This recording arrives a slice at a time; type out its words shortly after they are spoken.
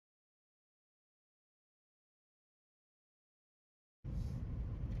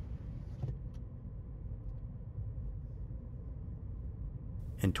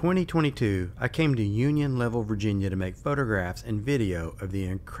In 2022, I came to Union Level, Virginia to make photographs and video of the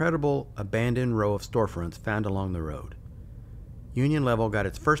incredible abandoned row of storefronts found along the road. Union Level got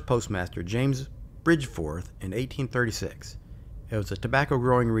its first postmaster, James Bridgeforth, in 1836. It was a tobacco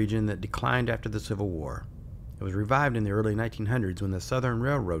growing region that declined after the Civil War. It was revived in the early 1900s when the Southern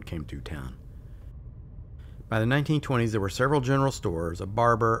Railroad came through town. By the 1920s, there were several general stores, a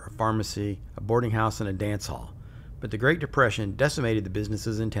barber, a pharmacy, a boarding house, and a dance hall. But the Great Depression decimated the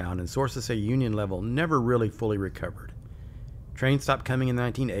businesses in town, and sources say Union Level never really fully recovered. Trains stopped coming in the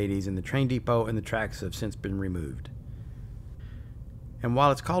 1980s, and the train depot and the tracks have since been removed. And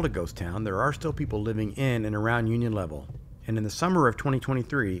while it's called a ghost town, there are still people living in and around Union Level. And in the summer of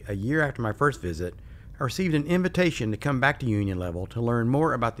 2023, a year after my first visit, I received an invitation to come back to Union Level to learn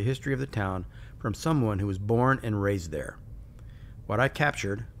more about the history of the town from someone who was born and raised there. What I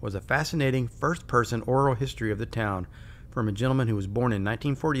captured was a fascinating first-person oral history of the town from a gentleman who was born in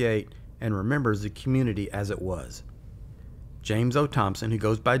 1948 and remembers the community as it was. James O. Thompson, who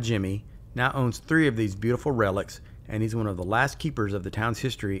goes by Jimmy, now owns 3 of these beautiful relics, and he's one of the last keepers of the town's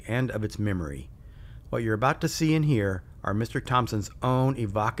history and of its memory. What you're about to see and hear are Mr. Thompson's own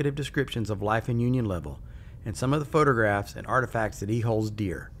evocative descriptions of life in Union Level, and some of the photographs and artifacts that he holds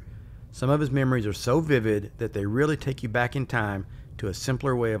dear. Some of his memories are so vivid that they really take you back in time to a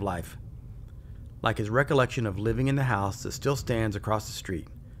simpler way of life. Like his recollection of living in the house that still stands across the street.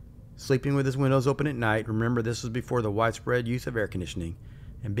 Sleeping with his windows open at night, remember this was before the widespread use of air conditioning,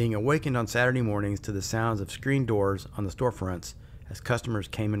 and being awakened on Saturday mornings to the sounds of screen doors on the storefronts as customers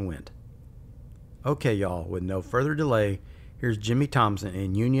came and went. Okay y'all, with no further delay, here's Jimmy Thompson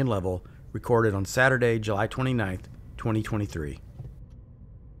in Union Level, recorded on Saturday, July 29th, 2023.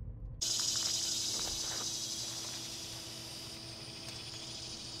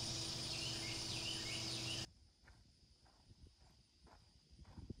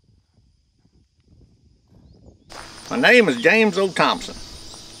 My name is James O. Thompson.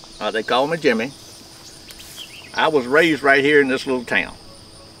 They call me Jimmy. I was raised right here in this little town.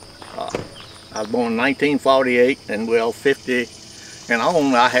 I was born in 1948, and well, 50 and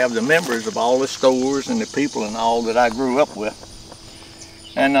on, I have the memories of all the stores and the people and all that I grew up with.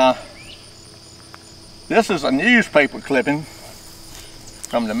 And this is a newspaper clipping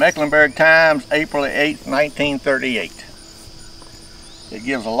from the Mecklenburg Times, April 8, 1938. It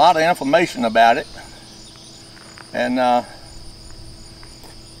gives a lot of information about it. And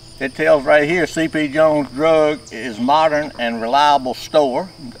it tells right here, C.P. Jones Drug is modern and reliable store.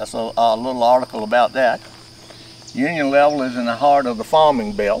 That's a little article about that. Union Level is in the heart of the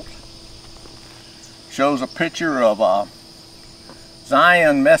farming belt. Shows a picture of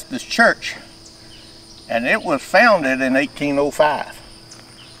Zion Methodist Church, and it was founded in 1805.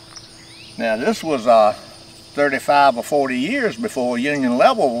 Now this was 35 or 40 years before Union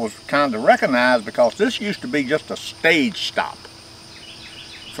Level was kind of recognized, because this used to be just a stage stop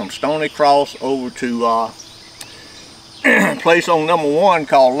from Stony Cross over to a place on number 1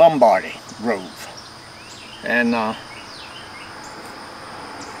 called Lombardy Grove. And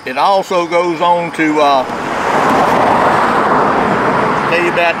it also goes on to tell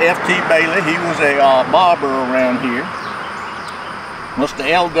you about F.T. Bailey. He was a barber around here. Mr.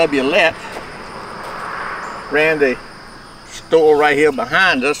 L.W. Lett ran the store right here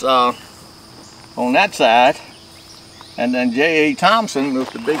behind us on that side, and then J.A. Thompson was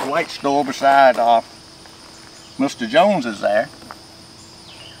the big white store beside Mr. Jones's there.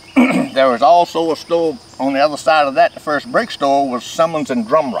 There was also a store on the other side of that. The first brick store was Summons and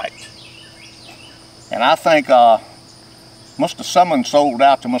Drumright, and I think Mr. Summons sold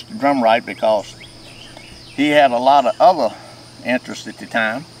out to Mr. Drumright because he had a lot of other interests at the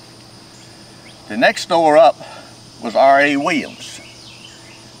time. The next store up was R.A. Williams,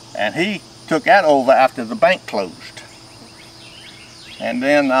 and he took that over after the bank closed. And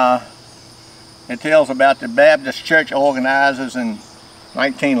then it tells about the Baptist Church organizers in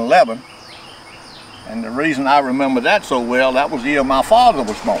 1911, and the reason I remember that so well, that was the year my father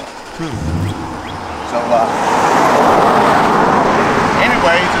was born. So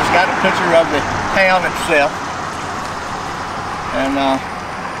anyways, it's got a picture of the town itself, and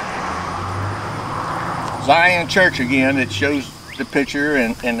Zion Church again. It shows the picture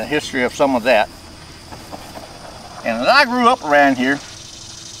and the history of some of that. And as I grew up around here,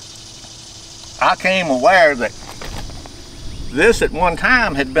 I came aware that this at one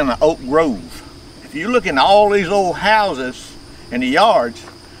time had been an oak grove. If you look in all these old houses in the yards,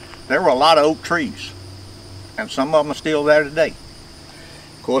 there were a lot of oak trees, and some of them are still there today.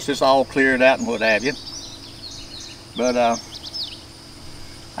 Of course, it's all cleared out and what have you. But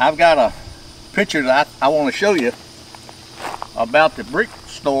I've got a picture that I want to show you about the brick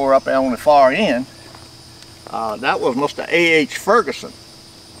store up there on the far end. That was Mr. A.H. Ferguson,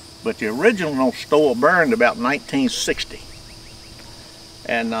 but the original store burned about 1960.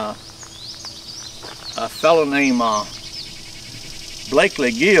 And a fellow named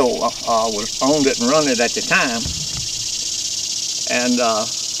Blakely Gill was owned it and run it at the time. And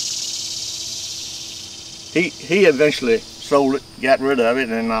he eventually sold it, got rid of it,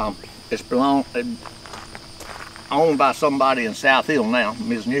 and it's owned by somebody in South Hill now,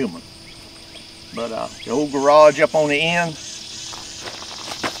 Ms. Newman. But the old garage up on the end,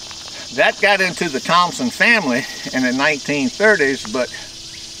 that got into the Thompson family in the 1930s, but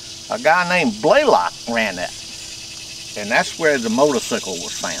a guy named Blaylock ran that. And that's where the motorcycle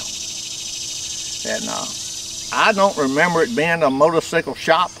was found. And I don't remember it being a motorcycle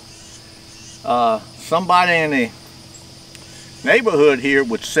shop. Somebody in the neighborhood here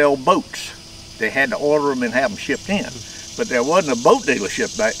would sell boats. They had to order them and have them shipped in. But there wasn't a boat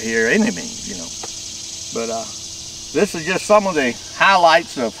dealership back here any means, you know. But this is just some of the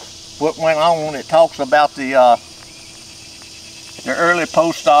highlights of what went on. It talks about the early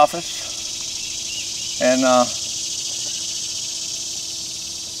post office and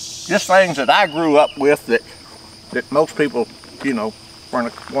just things that I grew up with that most people, you know,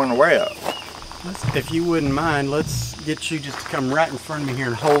 weren't aware of. If you wouldn't mind, let's get you just to come right in front of me here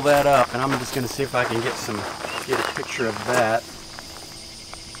and hold that up, and I'm just going to see if I can get a picture of that.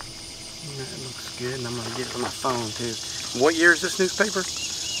 That looks good, and I'm going to get it on my phone too. What year is this newspaper?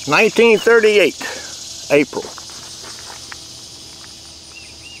 1938, April.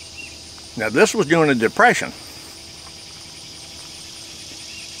 Now this was during the Depression.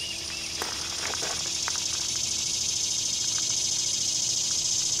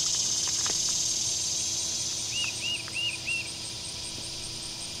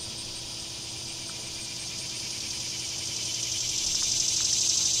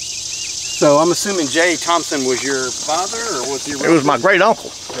 So I'm assuming J. Thompson was your father, or was he? It was my great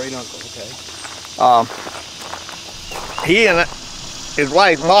uncle. Great uncle, okay. He and his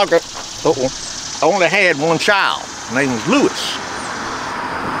wife Margaret only had one child. His name was Lewis.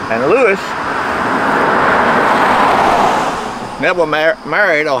 And Lewis never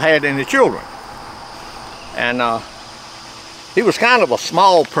married or had any children. And he was kind of a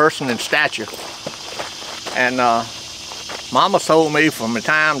small person in stature. And Mama told me from the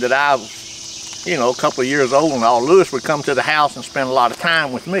time that I was, you know, a couple of years old and all, Lewis would come to the house and spend a lot of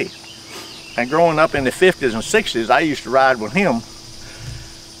time with me. And growing up in the 50s and 60s, I used to ride with him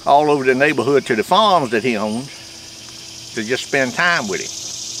all over the neighborhood to the farms that he owned to just spend time with him.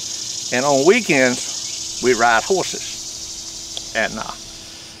 And on weekends, we'd ride horses. And I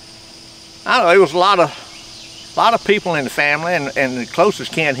don't know, there was a lot of people in the family, and the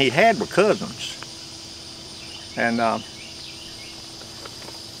closest kin he had were cousins. And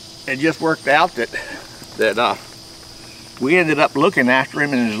it just worked out that we ended up looking after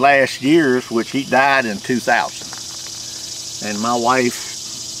him in his last years, which he died in 2000. And my wife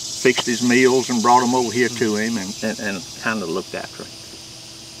fixed his meals and brought him over here to him and kind of looked after him.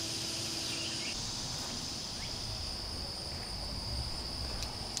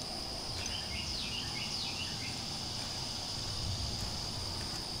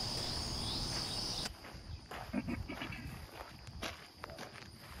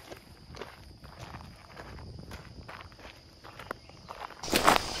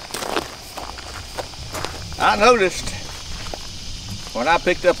 I noticed when I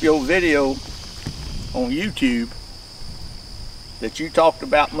picked up your video on YouTube that you talked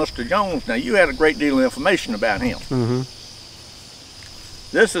about Mr. Jones. Now, you had a great deal of information about him. Mm-hmm.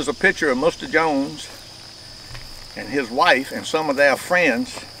 This is a picture of Mr. Jones and his wife and some of their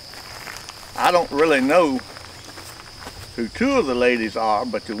friends. I don't really know who two of the ladies are,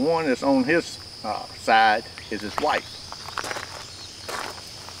 but the one that's on his side is his wife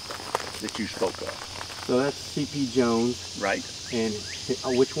that you spoke of. So that's C.P. Jones. Right. And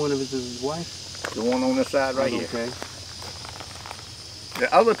which one of us is his wife? The one on this side right here. Okay. The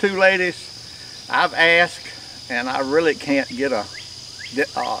other two ladies, I've asked, and I really can't get a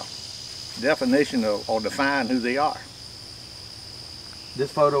definition or define who they are.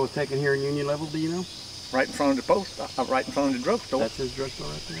 This photo was taken here in Union Level, do you know? Right in front of the post, right in front of the drugstore. That's his drugstore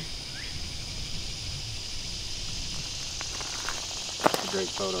right there. That's a great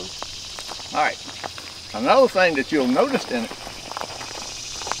photo. All right. Another thing that you'll notice in it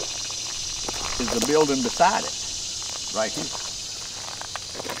is the building beside it, right here.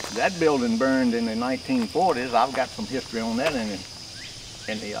 That building burned in the 1940s. I've got some history on that in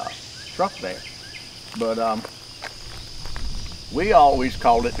the truck there. But we always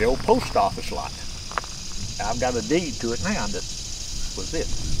called it the old post office lot. I've got a deed to it now that was it.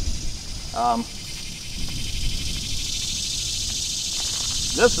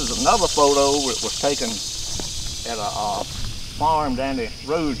 This is another photo that was taken at a farm down the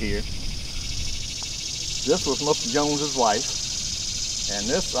road here. This was Mr. Jones's wife, and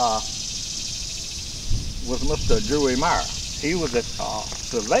this was Mr. Drewy Meyer. He was a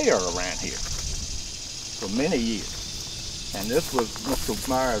surveyor around here for many years. And this was Mr.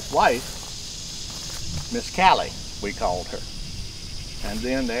 Meyer's wife, Miss Callie, we called her. And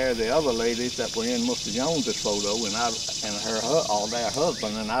then there are the other ladies that were in Mr. Jones's photo, and their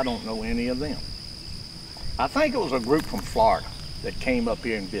husband, and I don't know any of them. I think it was a group from Florida that came up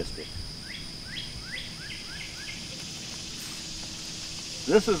here and visited.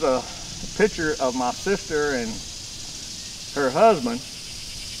 This is a picture of my sister and her husband,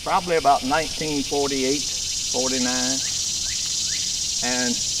 probably about 1948, 49. And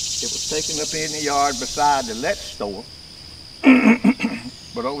it was taken up in the yard beside the Let store.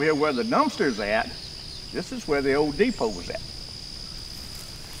 But over here where the dumpster's at, this is where the old depot was at.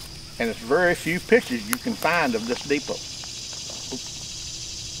 And it's very few pictures you can find of this depot.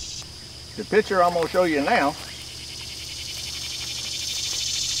 The picture I'm going to show you now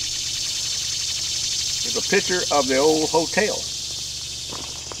is a picture of the old hotel.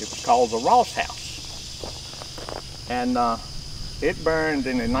 It was called the Ross House. And it burned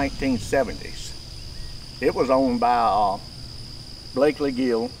in the 1970s. It was owned by Blakely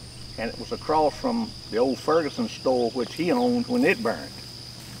Gill, and it was across from the old Ferguson store, which he owned when it burned.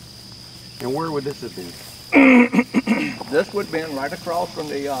 And where would this have been? This would have been right across from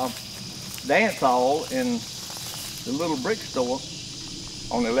the dance hall in the little brick store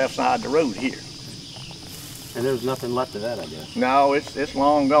on the left side of the road here. And there's nothing left of that, I guess. No, it's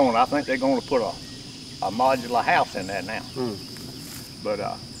long gone. I think they're going to put a modular house in there now. But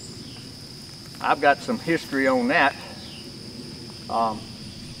I've got some history on that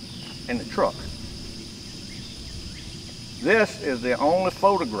in the truck. This is the only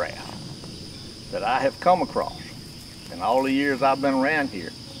photograph that I have come across in all the years I've been around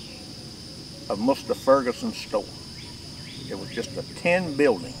here of Mr. Ferguson's store. It was just a tin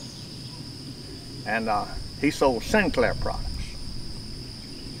building, and he sold Sinclair products.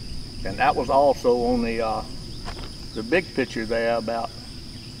 And that was also on the big picture there about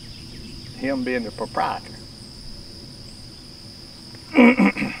him being the proprietor.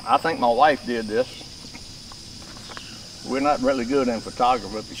 I think my wife did this. We're not really good in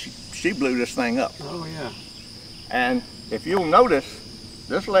photography, but she blew this thing up. Oh yeah. And if you'll notice,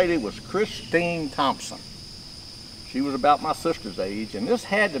 this lady was Christine Thompson. She was about my sister's age, and this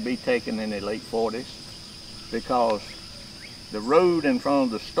had to be taken in the late 40s because the road in front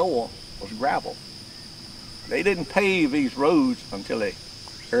of the store was gravel. They didn't pave these roads until the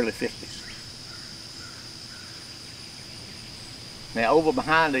early 50s. Now over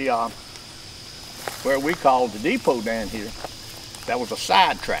behind the, where we called the depot down here, that was a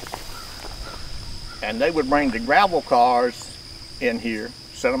side track. And they would bring the gravel cars in here,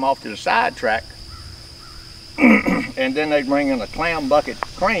 set them off to the side track, and then they'd bring in a clam bucket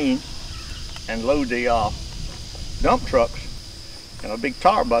crane and load the dump trucks in a big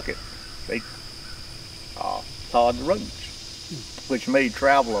tar bucket. They tarred the roads, which made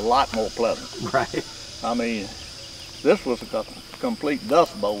travel a lot more pleasant. Right. I mean, this was a complete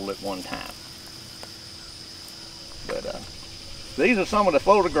dust bowl at one time. But these are some of the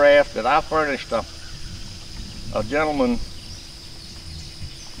photographs that I furnished a gentleman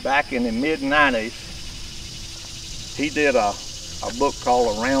back in the mid-90s. He did a book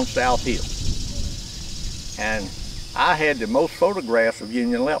called Around South Hill. And I had the most photographs of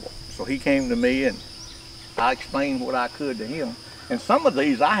Union Level. So he came to me and I explained what I could to him. And some of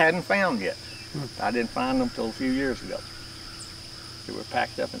these I hadn't found yet. I didn't find them till a few years ago. They were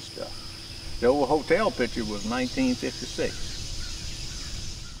packed up and stuff. The old hotel picture was 1956.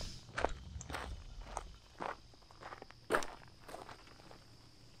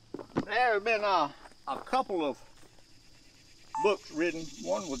 There have been a couple of books written.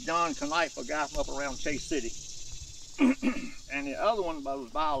 One was John Knipe, a guy from up around Chase City. And the other one was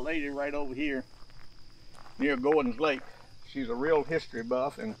by a lady right over here near Gordon's Lake. She's a real history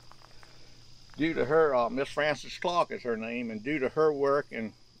buff, and due to her, Miss Frances Clark is her name, and due to her work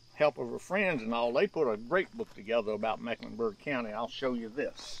and help of her friends and all, they put a great book together about Mecklenburg County. I'll show you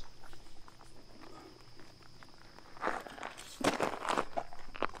this.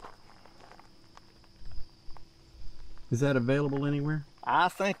 Is that available anywhere? I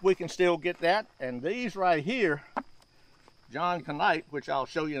think we can still get that. And these right here, John Knipe, which I'll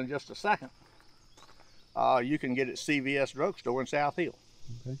show you in just a second, you can get at CVS Drugstore in South Hill.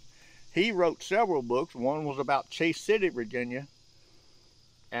 Okay. He wrote several books. One was about Chase City, Virginia,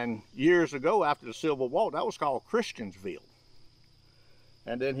 And years ago, after the Civil War, that was called Christiansville.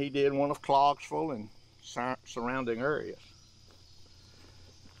 And then he did one of Clarksville and surrounding areas.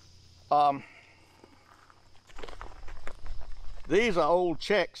 These are old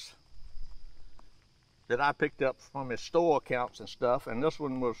checks that I picked up from his store accounts and stuff, and this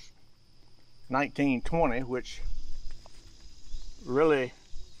one was 1920, which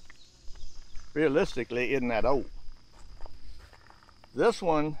realistically isn't that old. This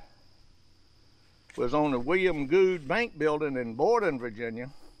one was on the William Goode Bank building in Borden, Virginia,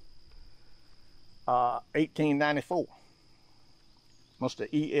 1894. Mr.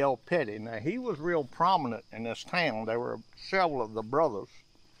 E.L. Petty. Now, he was real prominent in this town. There were several of the brothers.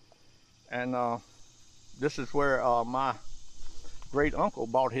 And this is where my great uncle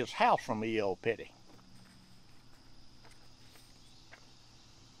bought his house from E.L. Petty.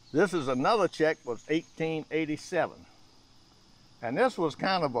 This is another check, was 1887. And this was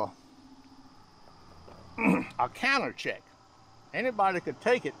kind of a counter check. Anybody could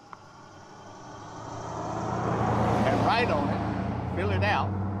take it and write on it, fill it out,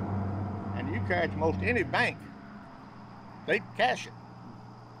 and you carry it to most any bank, they'd cash it.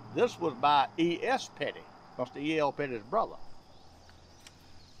 This was by E.S. Petty, Mr. E.L. Petty's brother.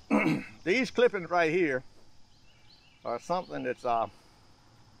 These clippings right here are something that's a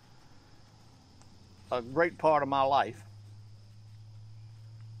great part of my life.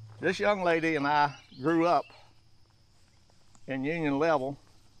 This young lady and I grew up in Union Level.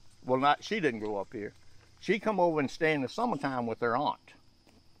 Well, she didn't grow up here. She come over and stay in the summertime with her aunt.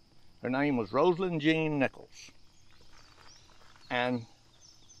 Her name was Rosalind Jean Nichols. And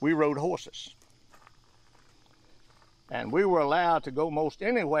we rode horses. And we were allowed to go most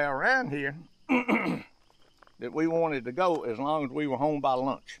anywhere around here that we wanted to go as long as we were home by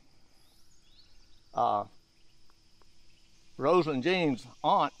lunch. Rosalind Jean's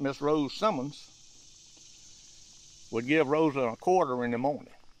aunt, Miss Rose Simmons, would give Rosalind a quarter in the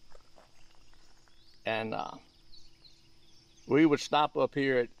morning. And we would stop up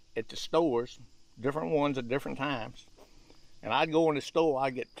here at the stores, different ones at different times. And I'd go in the store,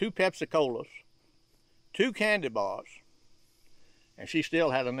 I'd get 2 Pepsi-Colas, 2 candy bars, and she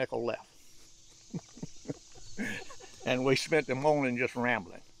still had a nickel left. And we spent the morning just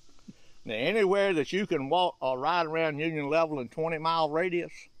rambling. Now, anywhere that you can walk or ride around Union Level in 20-mile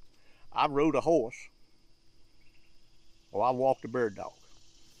radius, I rode a horse, or I walked a bird dog.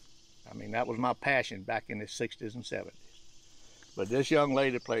 I mean, that was my passion back in the 60s and 70s. But this young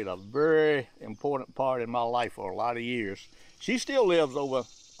lady played a very important part in my life for a lot of years. She still lives over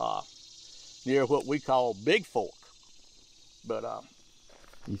near what we call Big Fork. But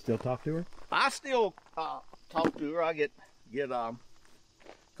you still talk to her? I still talk to her. I get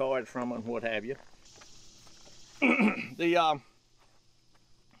cards from her and what have you. The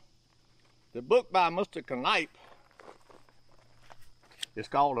book by Mr. Knipe is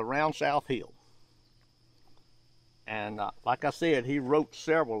called Around South Hill. And like I said, he wrote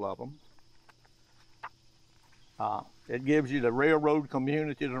several of them. It gives you the railroad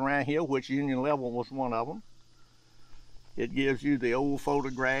communities around here, which Union Level was one of them. It gives you the old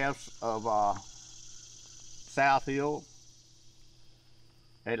photographs of South Hill,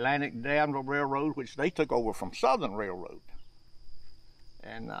 Atlantic Danville Railroad, which they took over from Southern Railroad.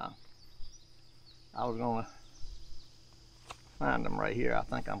 And I was gonna find them right here. I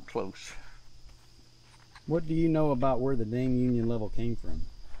think I'm close. What do you know about where the name Union Level came from?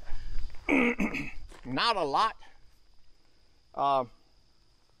 Not a lot.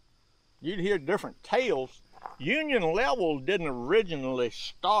 You'd hear different tales. Union Level didn't originally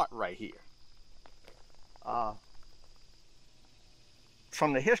start right here.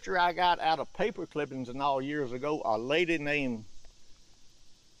 From the history I got out of paper clippings and all years ago, a lady named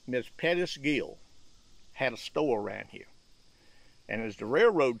Miss Pettis Gill had a store around here. And as the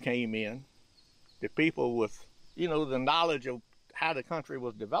railroad came in, the people with, you know, the knowledge of how the country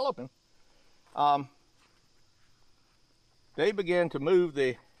was developing, they began to move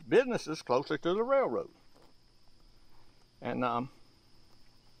the businesses closer to the railroad. And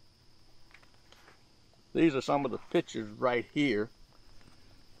these are some of the pictures right here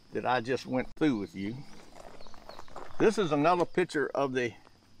that I just went through with you. This is another picture of the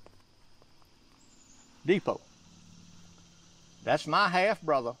depot. That's my half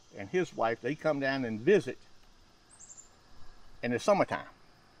brother and his wife. They come down and visit in the summertime.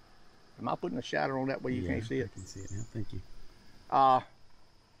 Am I putting a shadow on that way you can't see it? I can see it now, thank you.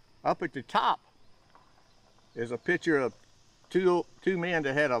 Up at the top is a picture of two men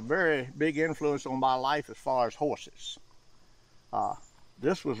that had a very big influence on my life as far as horses.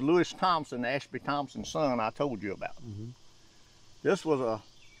 This was Louis Thompson, Ashby Thompson's son I told you about. Mm-hmm. This was a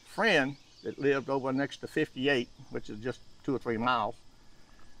friend that lived over next to 58, which is just 2 or 3 miles,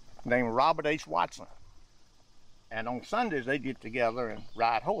 named Robert H. Watson. And on Sundays, they get together and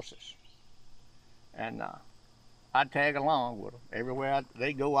ride horses. And I'd tag along with them. Everywhere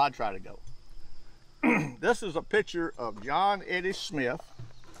they go, I'd try to go. This is a picture of John Eddie Smith,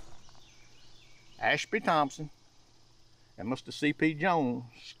 Ashby Thompson, and Mr. C.P. Jones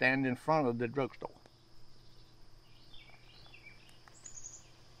standing in front of the drugstore.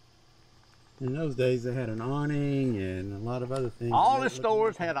 In those days, they had an awning and a lot of other things. All the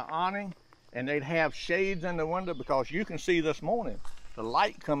stores had an awning, and they'd have shades in the window, because you can see this morning the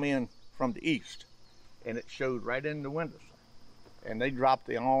light come in from the east, and it showed right in the windows. And they dropped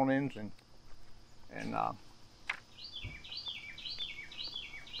the awnings and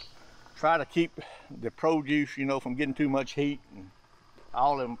try to keep the produce, you know, from getting too much heat and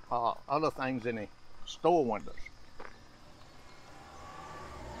all them other things in the store windows.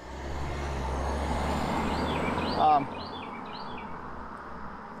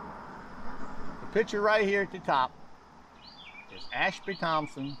 The picture right here at the top is Ashby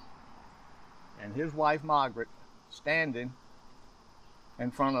Thompson and his wife Margaret standing in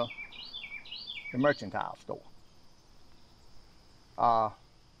front of the mercantile store.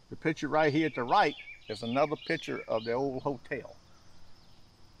 The picture right here at the right is another picture of the old hotel,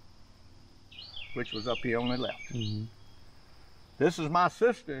 which was up here on the left. Mm-hmm. This is my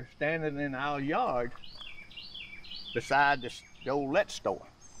sister standing in our yard beside the old Let store.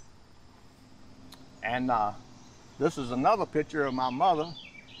 And this is another picture of my mother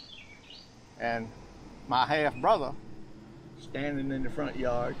and my half brother standing in the front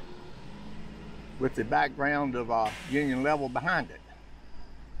yard with the background of Union Level behind it.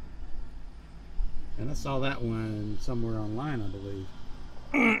 And I saw that one somewhere online, I believe.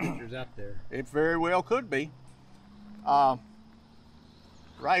 Pictures out there. It very well could be. Right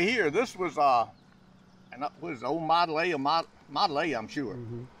here, this was was old Model A, Model A, I'm sure.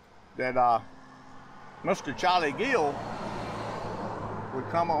 Mm-hmm. That Mr. Charlie Gill would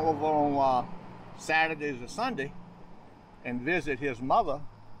come over on Saturdays or Sunday and visit his mother,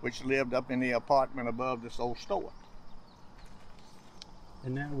 which lived up in the apartment above this old store.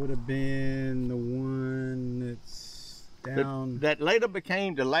 And that would have been the one that's down... That later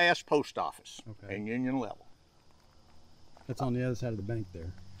became the last post office in Union Level. That's on the other side of the bank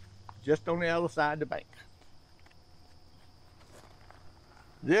there. Just on the other side of the bank.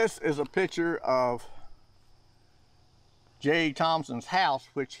 This is a picture of J. Thompson's house,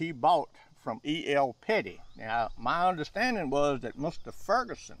 which he bought from E.L. Petty. Now, my understanding was that Mr.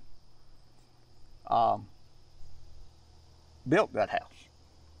 Ferguson built that house.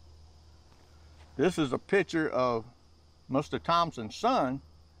 This is a picture of Mr. Thompson's son.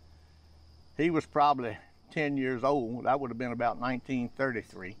 He was probably 10 years old. That would have been about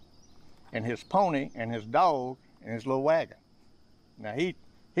 1933. And his pony and his dog and his little wagon. Now, he'd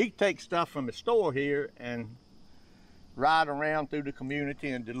take stuff from the store here and ride around through the community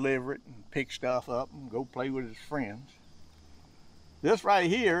and deliver it and pick stuff up and go play with his friends. This right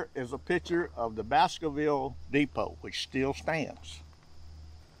here is a picture of the Baskerville Depot, which still stands.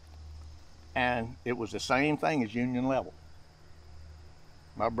 And it was the same thing as Union Level.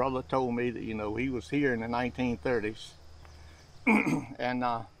 My brother told me that, you know, he was here in the 1930s and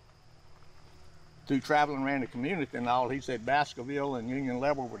through traveling around the community and all, he said Baskerville and Union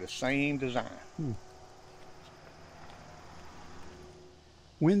Level were the same design.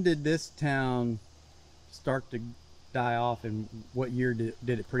 When did this town start to die off, and what year did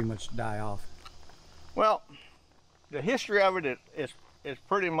it pretty much die off? Well, the history of it is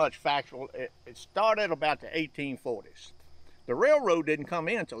pretty much factual. It started about the 1840s. The railroad didn't come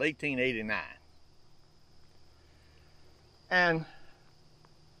in until 1889. And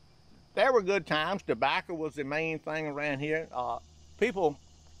there were good times. Tobacco was the main thing around here. People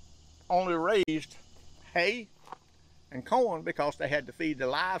only raised hay and corn because they had to feed the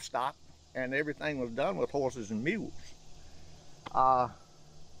livestock, and everything was done with horses and mules.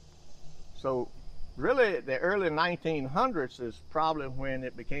 So really the early 1900s is probably when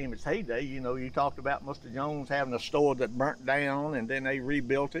it became its heyday. You know, you talked about Mr. Jones having a store that burnt down and then they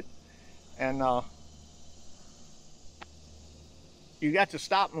rebuilt it. And you got to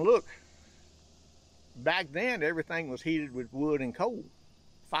stop and look. Back then everything was heated with wood and coal.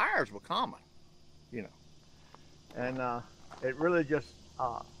 Fires were common, you know. And it really just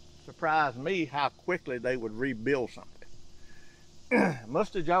surprised me how quickly they would rebuild something.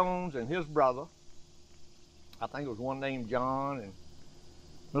 Mr. Jones and his brother, I think it was one named John, and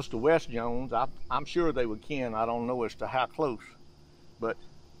Mr. West Jones, I'm sure they were kin. I don't know as to how close, but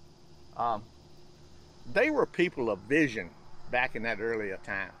they were people of vision back in that earlier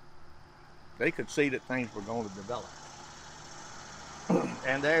time. They could see that things were going to develop.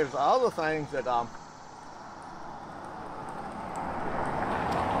 And there's other things that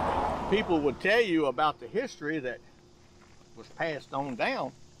people would tell you about the history that was passed on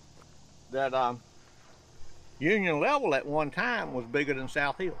down, that Union Level at one time was bigger than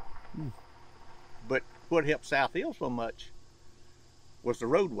South Hill. But what helped South Hill so much was the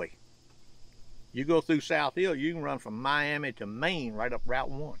roadway. You go through South Hill, you can run from Miami to Maine right up Route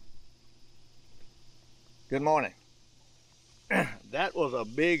 1. Good morning. That was a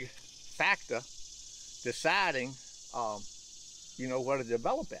big factor deciding, you know, where to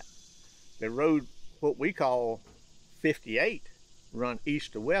develop at. The road, what we call 58, run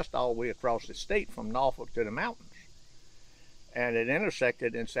east to west all the way across the state from Norfolk to the mountains. And it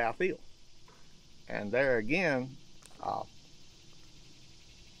intersected in South Hill. And there again,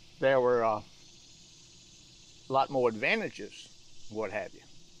 there were a lot more advantages, what have you.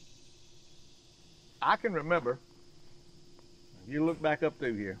 I can remember, if you look back up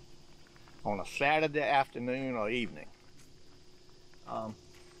through here, on a Saturday afternoon or evening,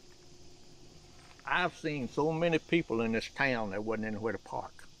 I've seen so many people in this town that wasn't anywhere to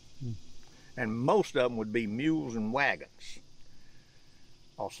park. And most of them would be mules and wagons,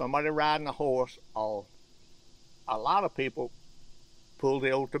 or somebody riding a horse, or a lot of people pulled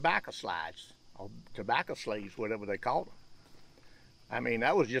the old tobacco slides, or tobacco sleighs, whatever they called them. I mean,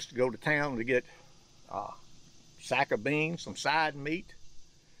 that was just to go to town to get a sack of beans, some side meat.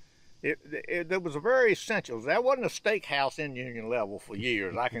 It was very essential. There wasn't a steakhouse in Union Level for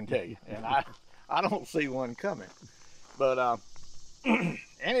years, I can tell you, and I don't see one coming. But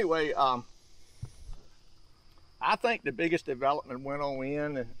anyway, I think the biggest development went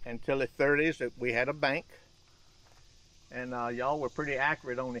on until the 30s, that we had a bank. And y'all were pretty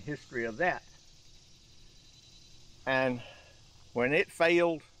accurate on the history of that. And when it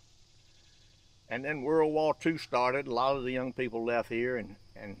failed, and then World War II started, a lot of the young people left here, and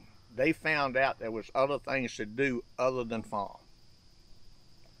they found out there was other things to do other than farm.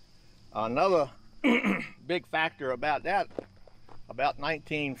 Another big factor about that, about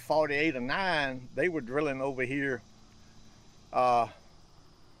 1948 or 9, they were drilling over here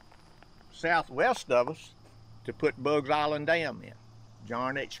southwest of us to put Bugs Island Dam in,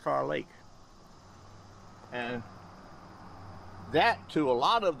 John H. Carr Lake. And that, to a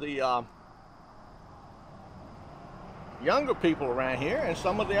lot of the younger people around here and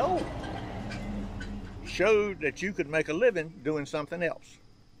some of the old, showed that you could make a living doing something else.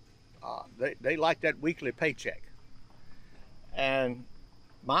 They liked that weekly paycheck. And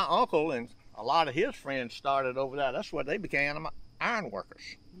my uncle and a lot of his friends started over there. That's what they became, iron workers.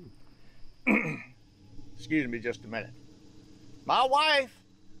 Excuse me just a minute. My wife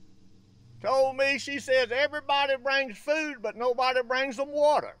told me, she says, everybody brings food, but nobody brings them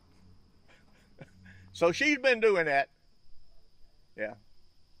water. So she's been doing that. Yeah.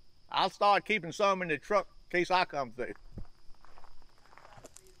 I'll start keeping some in the truck in case I come through.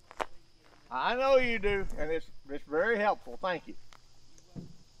 I know you do, and it's very helpful. Thank you.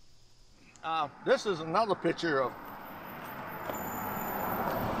 This is another picture of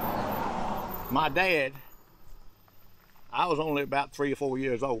my dad. I was only about 3 or 4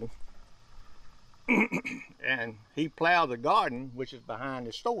 years old. And he plowed the garden, which is behind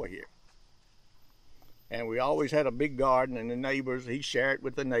the store here. And we always had a big garden, and the neighbors, he shared it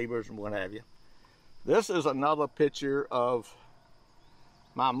with the neighbors and what have you. This is another picture of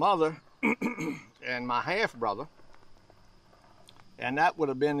my mother and my half-brother. And that would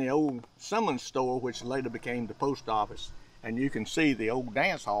have been the old Simmons store, which later became the post office. And you can see the old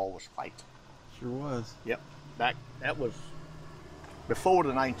dance hall was white. Sure was. Yep, that was before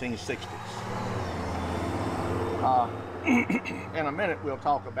the 1960s. In a minute, we'll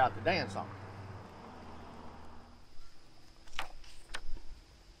talk about the dance hall.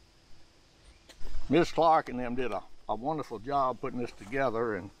 Miss Clark and them did a wonderful job putting this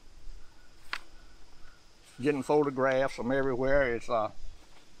together and getting photographs from everywhere. It's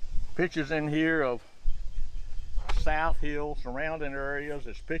pictures in here of South Hill, surrounding areas.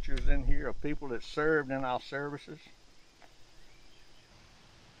 There's pictures in here of people that served in our services.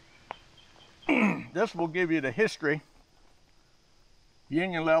 This will give you the history,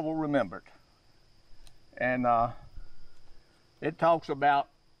 Union Level Remembered. And it talks about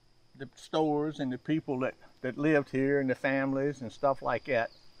the stores and the people that lived here and the families and stuff like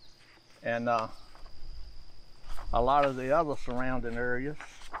that. And a lot of the other surrounding areas.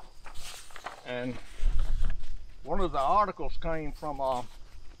 And one of the articles came from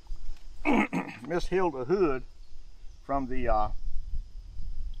Miss Hilda Hood from the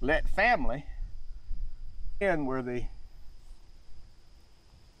Lett family, and where the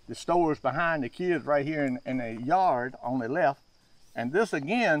the stores behind the kids right here in the yard on the left. And this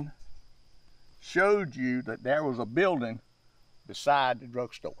again showed you that there was a building beside the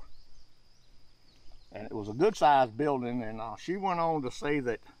drugstore. And it was a good sized building, and she went on to say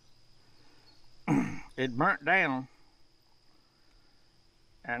that it burnt down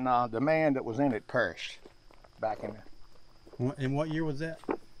and the man that was in it perished back in there. And what year was that?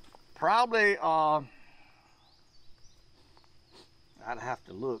 Probably, I'd have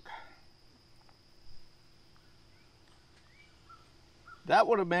to look. That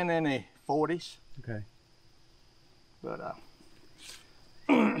would have been in the 40s. Okay. But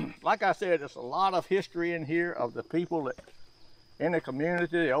like I said, there's a lot of history in here of the people that in the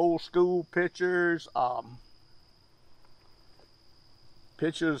community, the old school pictures,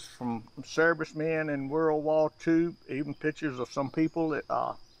 pictures from servicemen in World War II, even pictures of some people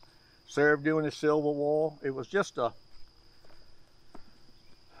that served during the Civil War. It was just a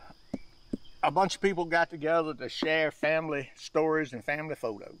bunch of people got together to share family stories and family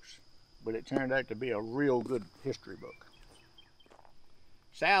photos, but it turned out to be a real good history book.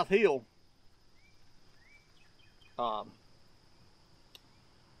 South Hill,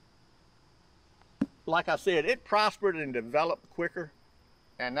 like I said, it prospered and developed quicker,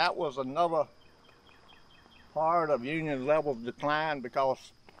 and that was another part of Union Level's decline, because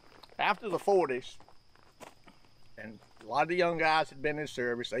after the 40s, and a lot of the young guys had been in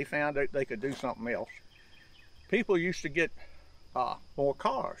service, they found out they could do something else. People used to get more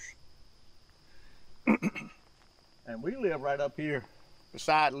cars. And we live right up here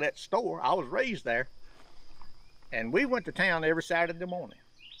beside Let's store. I was raised there, and we went to town every Saturday morning.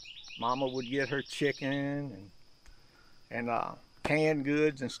 Mama would get her chicken and canned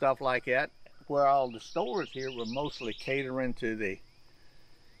goods and stuff like that, where all the stores here were mostly catering to the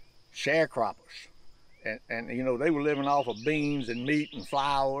sharecroppers. And you know, they were living off of beans and meat and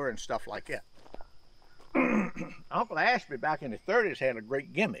flour and stuff like that. Uncle Ashby back in the 30s had a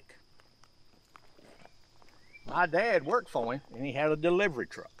great gimmick. My dad worked for him, and he had a delivery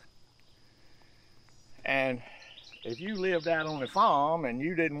truck. And if you lived out on the farm and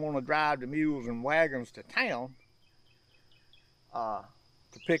you didn't want to drive the mules and wagons to town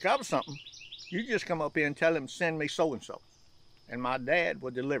to pick up something, you just come up here and tell him, send me so-and-so. And my dad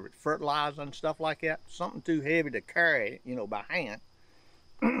would deliver it, fertilizer and stuff like that, something too heavy to carry, you know, by hand.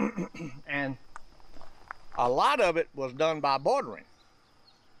 And a lot of it was done by bartering.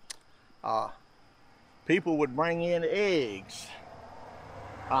 People would bring in eggs,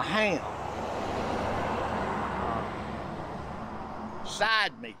 a ham,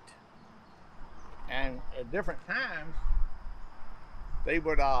 side meat, and at different times they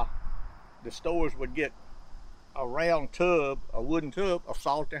would the stores would get a round tub, a wooden tub of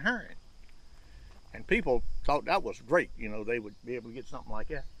salted herring, and people thought that was great. You know, they would be able to get something like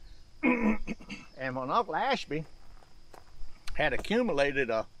that. And when Uncle Ashby had accumulated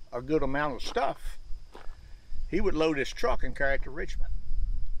a good amount of stuff, he would load his truck and carry it to Richmond.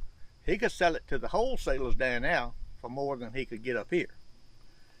 He could sell it to the wholesalers down there for more than he could get up here.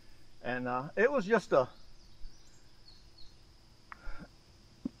 And it was just a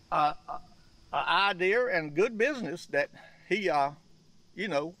idea and good business that he, you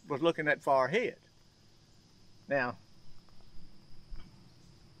know, was looking at far ahead. Now,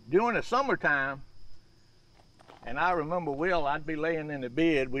 during the summertime, and I remember, Will, I'd be laying in the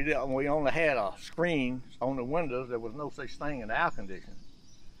bed. We only had a screen on the windows. There was no such thing as air conditioning.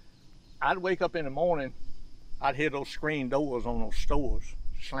 I'd wake up in the morning, I'd hear those screen doors on those stores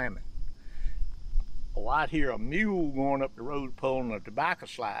slamming. Or I'd hear a mule going up the road pulling a tobacco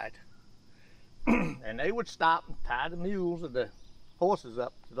slide. And they would stop and tie the mules or the horses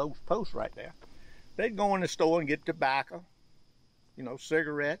up to those posts right there. They'd go in the store and get tobacco, you know,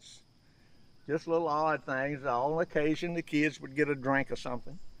 cigarettes, just little odd things. On occasion, the kids would get a drink or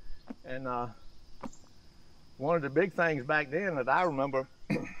something. And one of the big things back then that I remember,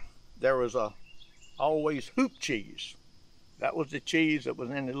 there was always hoop cheese. That was the cheese that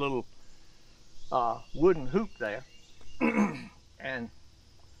was in the little wooden hoop there. And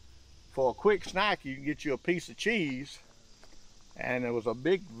for a quick snack, you can get you a piece of cheese, and there was a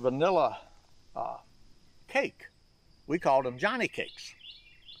big vanilla cake. We called them Johnny cakes.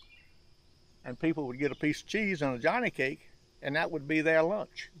 And people would get a piece of cheese and a Johnny cake, and that would be their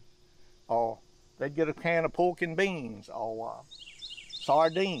lunch. Or they'd get a can of pork and beans, or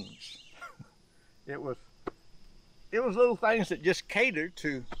sardines. It was little things that just catered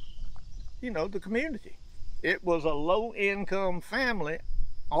to, you know, the community. It was a low-income family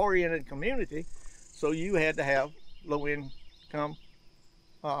oriented community, so you had to have low-income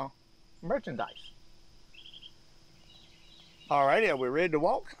merchandise. All righty, are we ready to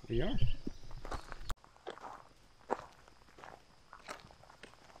walk? We are.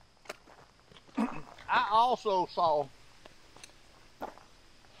 I also saw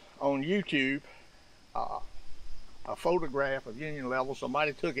on YouTube a photograph of Union Level.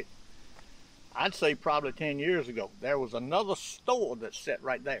 Somebody took it, I'd say probably 10 years ago. There was another store that sat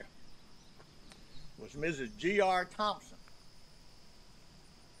right there. It was Mrs. G.R. Thompson.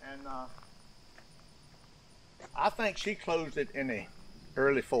 And I think she closed it in the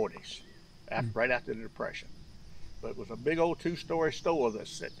early 40s, right after the Depression. But it was a big old 2-story store that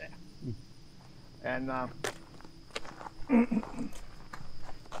sat there. And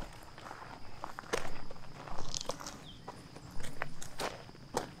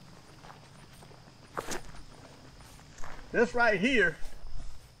this right here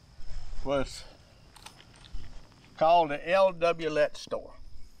was called the L.W. Lett store.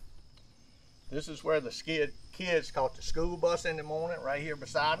 This is where the kids caught the school bus in the morning, right here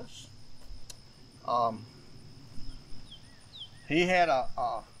beside us. He had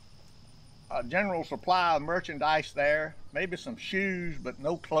a general supply of merchandise there, maybe some shoes, but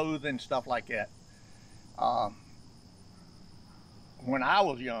no clothing, stuff like that. When I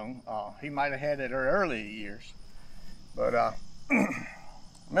was young, he might have had it in early years, but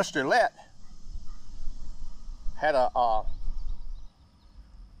Mr. Lett had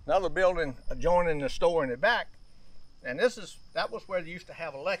another building adjoining the store in the back, and that was where they used to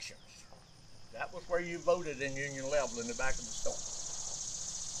have elections. That was where you voted in Union Level, in the back of the store.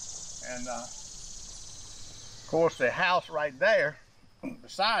 And of course, the house right there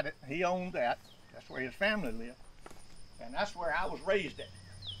beside it, he owned that. That's where his family lived, and that's where I was raised at.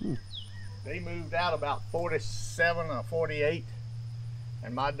 They moved out about 47 or 48,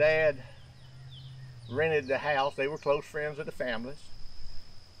 and my dad rented the house. They were close friends of the families,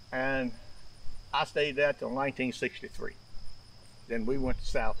 and I stayed there till 1963. Then we went to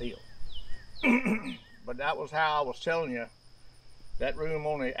South Hill. But that was how I was telling you, that room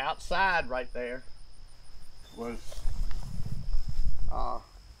on the outside right there was our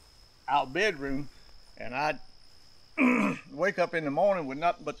bedroom, and I'd wake up in the morning with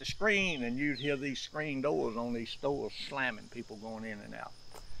nothing but the screen, and you'd hear these screen doors on these stores slamming, people going in and out.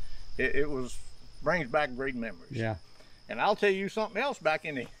 It brings back great memories. Yeah. And I'll tell you something else. Back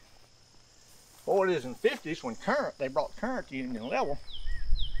in the 40s and 50s, when they brought current to Union Level,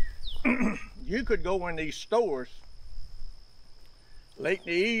 you could go in these stores late in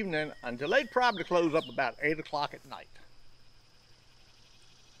the evening until they'd probably close up about 8 o'clock at night.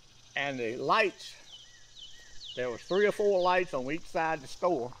 And the lights, there was 3 or 4 lights on each side of the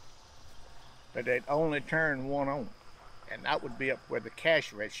store, but they'd only turn one on. And that would be up where the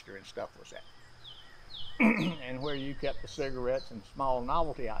cash register and stuff was at. And where you kept the cigarettes and small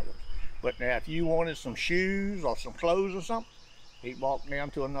novelty items. But now if you wanted some shoes or some clothes or something, he'd walk down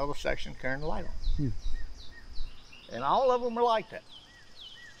to another section, turn the light on. And all of them were like that.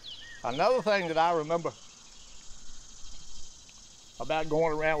 Another thing that I remember about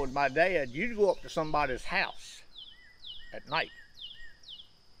going around with my dad, you'd go up to somebody's house at night.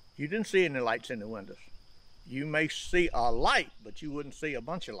 You didn't see any lights in the windows. You may see a light, but you wouldn't see a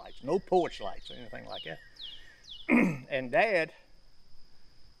bunch of lights. No porch lights or anything like that. And Dad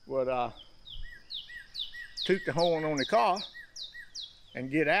would toot the horn on the car and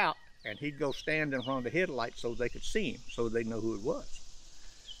get out, and he'd go stand in front of the headlights so they could see him, so they'd know who it was.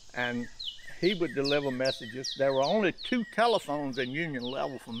 And he would deliver messages. There were only 2 telephones in Union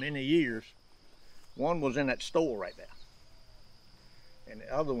Level for many years. One was in that store right there, and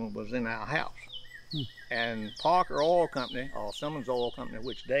the other one was in our house. And Parker Oil Company, or Simmons Oil Company,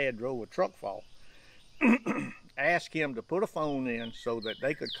 which Dad drove a truck for, asked him to put a phone in so that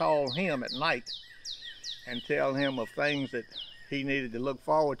they could call him at night and tell him of things that he needed to look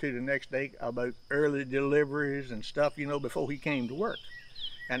forward to the next day, about early deliveries and stuff, you know, before he came to work.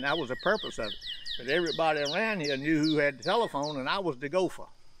 And that was the purpose of it. But everybody around here knew who had the telephone, and I was the gopher.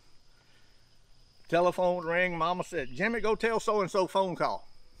 Telephone rang, Mama said, "Jimmy, go tell so-and-so phone call."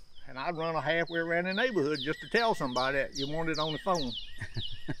 And I'd run a halfway around the neighborhood just to tell somebody that you wanted on the phone.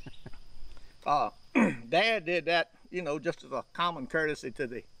 Dad did that, you know, just as a common courtesy to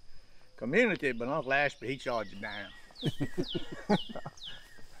the community, but Uncle Ashby, he charged a dime.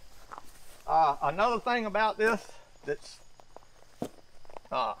 Another thing about this that's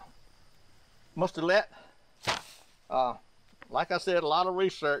Mr. Lett, like I said, a lot of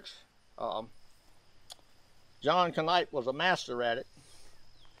research. John Knight was a master at it.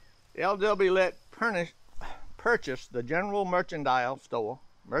 L.W. Lett purchased the General Merchandise Store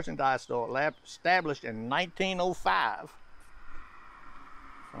established in 1905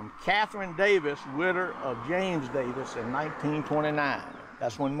 from Catherine Davis, widow of James Davis, in 1929.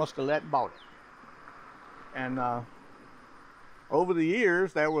 That's when Mr. Lett bought it. And over the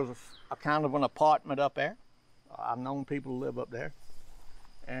years, there was a kind of an apartment up there. I've known people who live up there.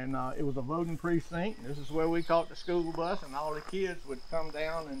 And it was a voting precinct. This is where we caught the school bus, and all the kids would come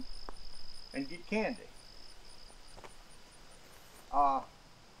down and get candy. I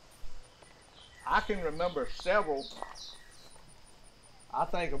can remember several. I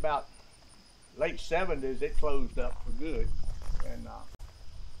think about late 70s it closed up for good. And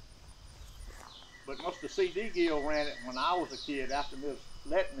but Mr. C.D. Gill ran it when I was a kid after Ms.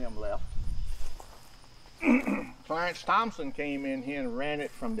 Lett and them left. Clarence Thompson came in here and ran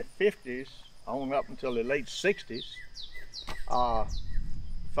it from the 50s on up until the late 60s. A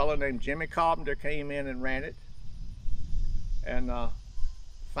fellow named Jimmy Carpenter came in and ran it. And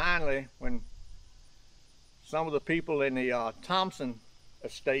finally, when some of the people in the Thompson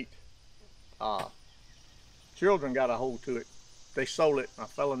estate, children got a hold to it, they sold it. A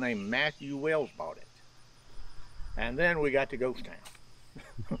fellow named Matthew Wells bought it. And then we got to Ghost Town.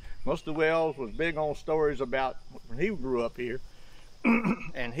 Mr. Wells was big on stories about when he grew up here.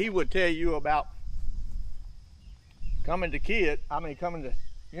 And he would tell you about coming to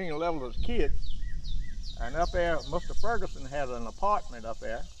Union Level as a kid. And up there, Mr. Ferguson had an apartment up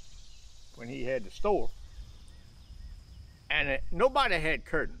there when he had the store. And nobody had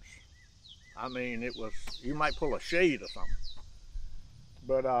curtains. I mean, it was, you might pull a shade or something.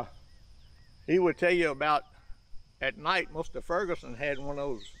 But he would tell you about, at night, Mr. Ferguson had one of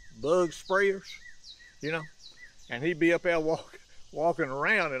those bug sprayers, you know, and he'd be up there walking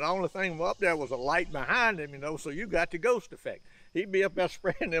around, and the only thing up there was a light behind him, you know, so you got the ghost effect. He'd be up there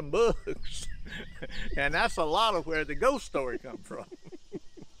spraying them bugs. And that's a lot of where the ghost story comes from.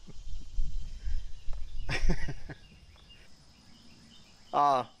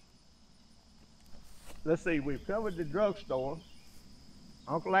 Let's see, we've covered the drugstore,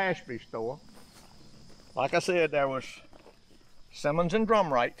 Uncle Ashby's store. Like I said, there was Simmons and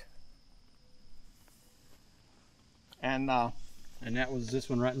Drumright. And that was this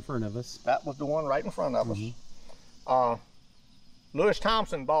one right in front of us. That was the one right in front of us. Lewis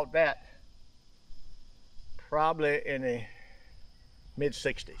Thompson bought that probably in the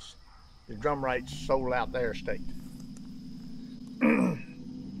mid-60s. The Drumrights sold out their estate.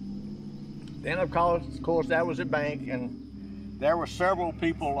 Then of course that was a bank, and there were several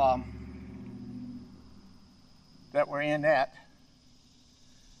people that were in that.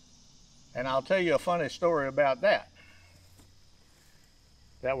 And I'll tell you a funny story about that.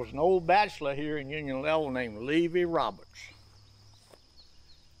 There was an old bachelor here in Union Level named Levy Roberts.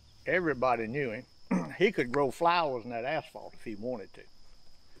 Everybody knew him. He could grow flowers in that asphalt if he wanted to.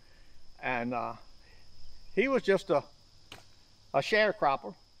 And he was just a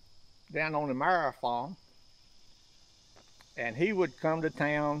sharecropper down on the Mara farm. And he would come to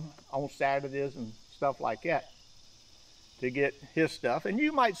town on Saturdays and stuff like that to get his stuff. And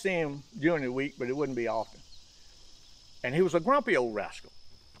you might see him during the week, but it wouldn't be often. And he was a grumpy old rascal.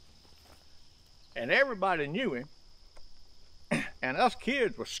 And everybody knew him. And us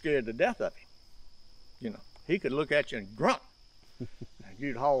kids were scared to death of him. You know, he could look at you and grunt. And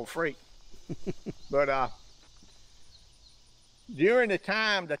you'd haul freight. But during the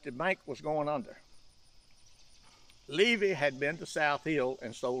time that the bank was going under, Levy had been to South Hill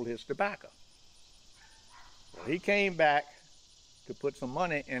and sold his tobacco. Well, he came back to put some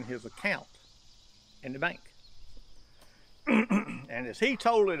money in his account in the bank. And as he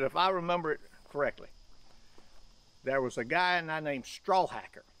told it, if I remember it correctly, there was a guy and I named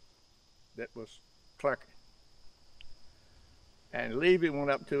Strawhacker that was clerking. And Levy went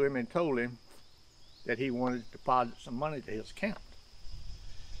up to him and told him that he wanted to deposit some money to his account.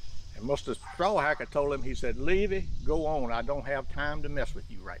 And Mr. Strawhacker told him, he said, "Levy, go on, I don't have time to mess with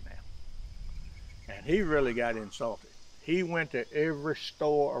you right now." And he really got insulted. He went to every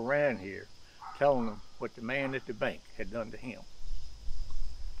store around here telling them what the man at the bank had done to him.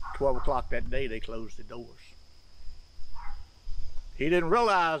 12 o'clock that day, they closed the doors. He didn't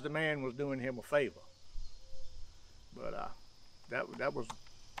realize the man was doing him a favor. But that was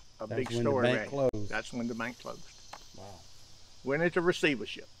a big story. When the bank closed. That's when the bank closed. Wow. Went into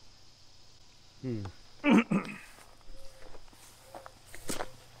receivership.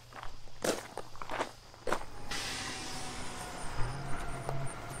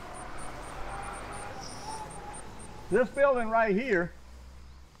 This building right here,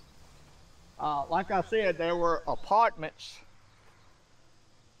 like I said, there were apartment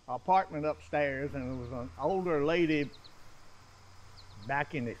upstairs, and there was an older lady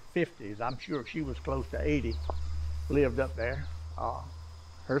back in the 50s. I'm sure she was close to 80, lived up there.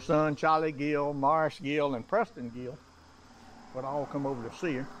 her son Charlie Gill, Morris Gill, and Preston Gill would all come over to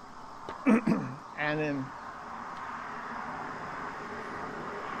see her. And in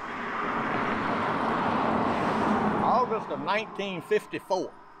August of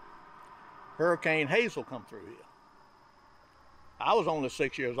 1954, Hurricane Hazel come through here. I was only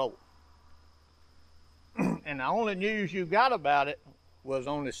 6 years old. And the only news you got about it was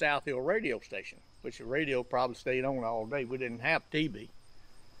on the South Hill radio station, which the radio probably stayed on all day. We didn't have TV.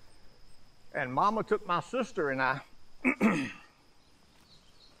 And Mama took my sister and I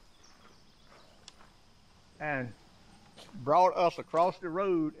and brought us across the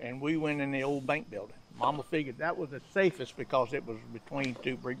road, and we went in the old bank building. Mama figured that was the safest because it was between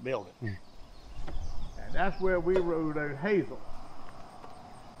two brick buildings. And that's where we rode out Hazel.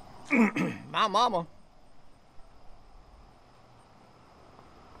 My mama,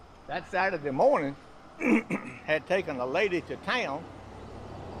 that Saturday morning, had taken a lady to town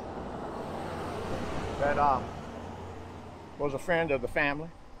that was a friend of the family,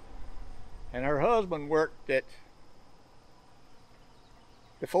 and her husband worked at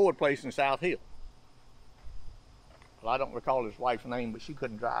the Ford place in South Hill. Well, I don't recall his wife's name, but she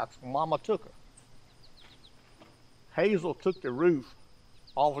couldn't drive, so Mama took her. Hazel took the roof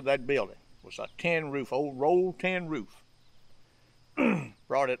off of that building. It was a tin roof, old rolled tin roof.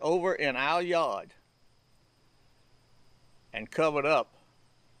 Brought it over in our yard and covered up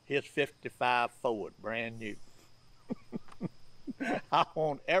his 55 Ford, brand new. I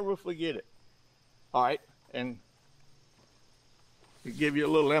won't ever forget it. All right, and to give you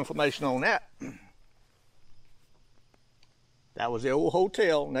a little information on that, that was the old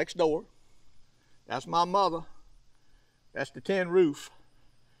hotel next door. That's my mother. That's the tin roof.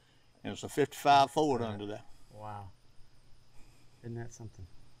 And it's a 55 Ford under there. Wow. Isn't that something?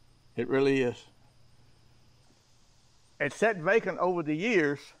 It really is. It sat vacant over the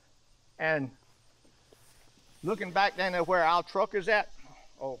years, and looking back down there where our truck is at,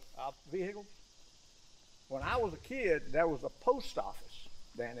 our vehicle, when I was a kid, there was a post office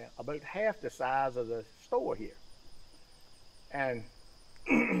down there, about half the size of the store here. And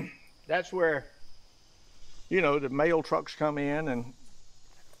that's where, you know, the mail trucks come in, and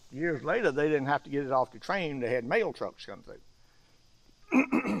years later, they didn't have to get it off the train. They had mail trucks come through.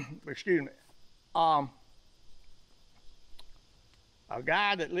 Excuse me. A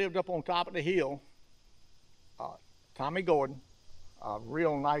guy that lived up on top of the hill, Tommy Gordon, a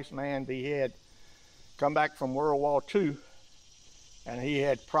real nice man. He had come back from World War II, and he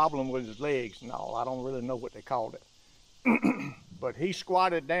had problem with his legs and all. I don't really know what they called it. But he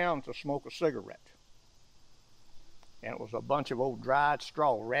squatted down to smoke a cigarette. And it was a bunch of old dried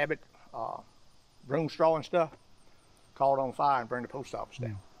straw, rabbit, broom straw and stuff, caught on fire and burned the post office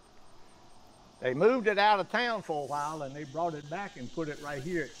down. They moved it out of town for a while, and they brought it back and put it right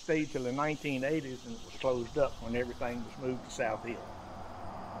here. It stayed till the 1980s, and it was closed up when everything was moved to South Hill.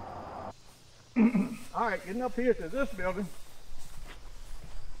 All right, getting up here to this building,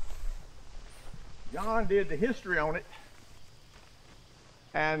 John did the history on it,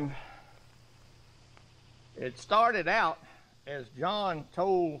 and it started out, as John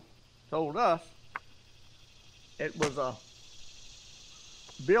told us, it was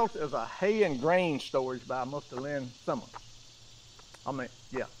built as a hay and grain storage by Mr. Lynn Summer.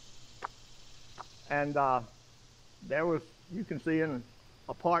 And there was, you can see in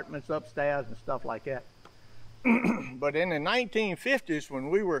apartments upstairs and stuff like that. But in the 1950s, when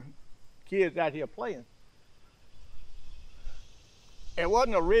we were kids out here playing, it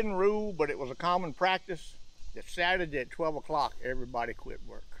wasn't a written rule, but it was a common practice that Saturday at 12 o'clock, everybody quit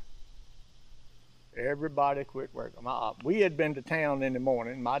work. Everybody quit work. We had been to town in the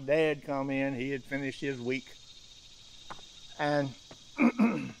morning. My dad come in, he had finished his week. And,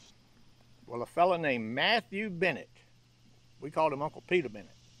 well, a fella named Matthew Bennett, we called him Uncle Peter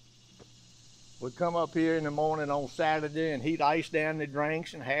Bennett, would come up here in the morning on Saturday, and he'd ice down the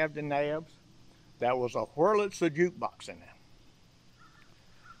drinks and have the nabs. There was a Wurlitzer jukebox in there.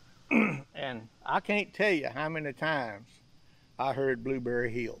 And I can't tell you how many times I heard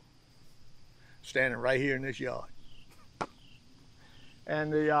Blueberry Hill standing right here in this yard.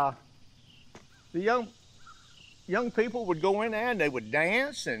 And the young people would go in there and they would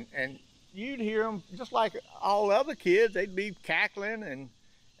dance, and you'd hear them just like all other kids. They'd be cackling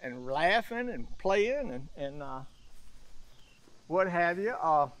and laughing and playing and what have you.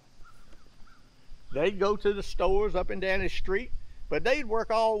 They'd go to the stores up and down the street, but they'd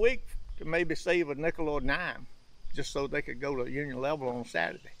work all week to maybe save a nickel or a dime just so they could go to Union Level on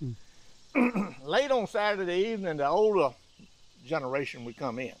Saturday. Late on Saturday evening, the older generation would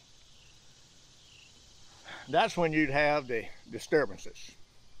come in. That's when you'd have the disturbances.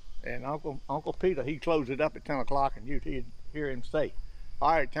 And Uncle Peter, he'd close it up at 10 o'clock, and you'd hear him say,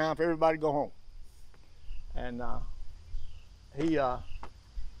 "All right, time for everybody to go home." And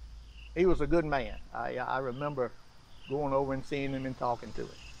he was a good man. I remember going over and seeing him and talking to him.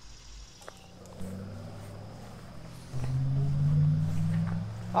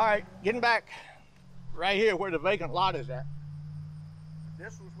 All right, getting back right here where the vacant lot is at.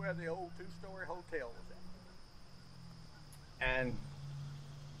 This was where the old two-story hotel was at. And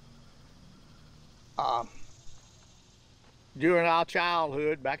during our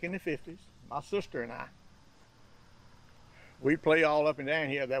childhood, back in the 50s, my sister and I, we'd play all up and down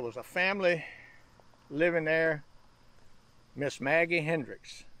here. There was a family living there, Miss Maggie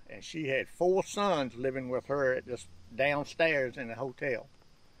Hendricks, and she had 4 sons living with her at this downstairs in the hotel.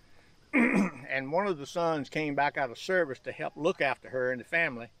 And one of the sons came back out of service to help look after her and the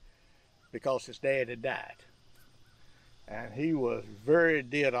family because his dad had died. And he was very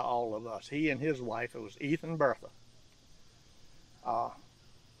dear to all of us. He and his wife, it was Ethan Bertha,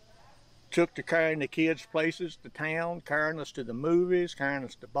 took to carrying the kids places to town, carrying us to the movies, carrying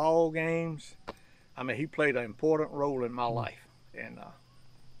us to ball games. I mean, he played an important role in my life. And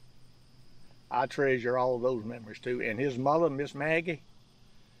I treasure all of those memories too. And his mother, Miss Maggie,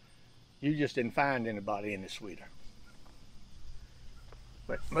 you just didn't find anybody any sweeter.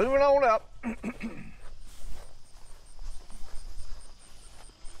 But moving on up.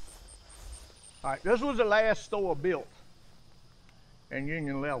 All right, this was the last store built in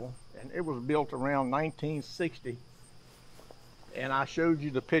Union Level, and it was built around 1960. And I showed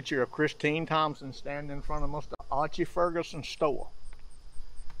you the picture of Christine Thompson standing in front of Mr. Archie Ferguson's store.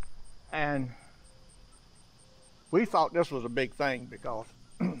 And we thought this was a big thing because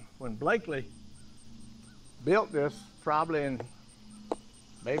when Blakely built this, probably in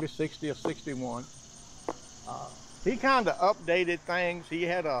maybe 60 or 61, he kind of updated things. He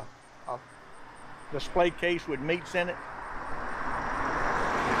had a display case with meats in it.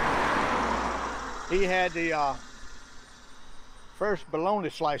 He had the first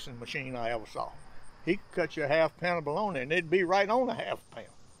bologna slicing machine I ever saw. He could cut you a half pound of bologna and it'd be right on a half pound.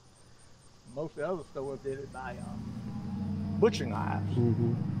 Most of the other stores did it by butcher knives.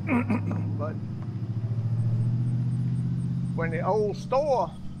 Mm-hmm. But when the old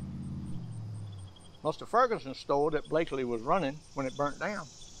store, Mr. Ferguson's store that Blakely was running, when it burnt down,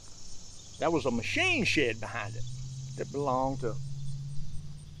 there was a machine shed behind it that belonged to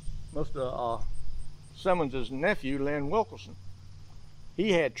Mr. Simmons' nephew, Len Wilkerson.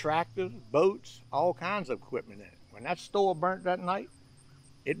 He had tractors, boats, all kinds of equipment in it. When that store burnt that night,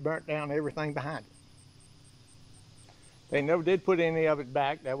 it burnt down everything behind it. They never did put any of it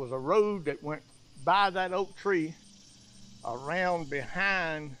back. There was a road that went by that oak tree around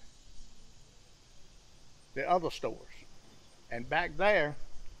behind the other stores. And back there,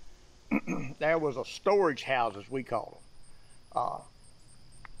 there was a storage house, as we call them.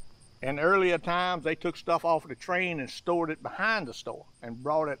 In earlier times, they took stuff off of the train and stored it behind the store and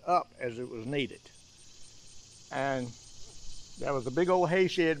brought it up as it was needed. And there was a big old hay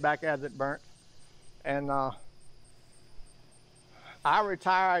shed back there that burnt. And I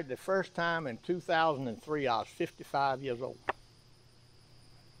retired the first time in 2003. I was 55 years old.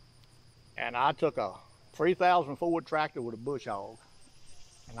 And I took a 3000 Ford tractor with a bush hog,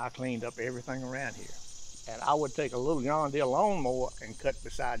 and I cleaned up everything around here. And I would take a little John Deere lawnmower and cut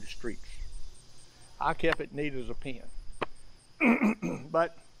beside the streets. I kept it neat as a pin.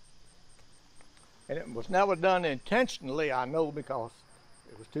 But, and it was never done intentionally, I know, because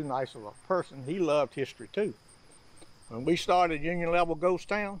it was too nice of a person. He loved history too. When we started Union Level Ghost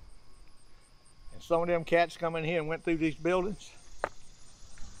Town, and some of them cats come in here and went through these buildings,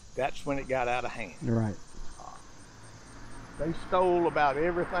 that's when it got out of hand. Right. They stole about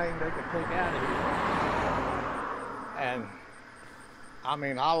everything they could take out of here. And I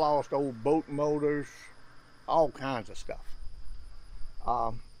mean, I lost old boat motors, all kinds of stuff.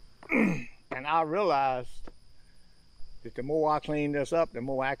 And I realized that the more I cleaned this up, the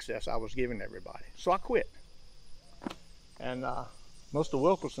more access I was giving everybody. So I quit. And Mr.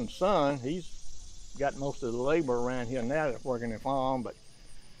 Wilkerson's son, he's got most of the labor around here now that's working the farm, but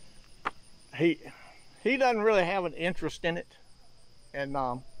he doesn't really have an interest in it and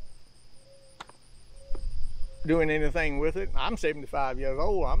doing anything with it. I'm 75 years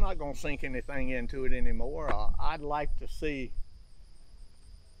old. I'm not going to sink anything into it anymore. I'd like to see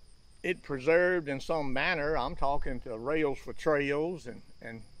it preserved in some manner. I'm talking to Rails for Trails,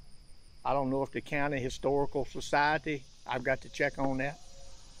 and I don't know if the County Historical Society, I've got to check on that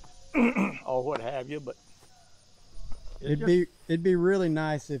or what have you, but it'd be really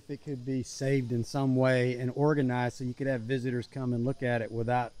nice if it could be saved in some way and organized so you could have visitors come and look at it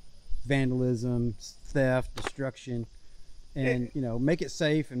without vandalism, theft, destruction, and you know, make it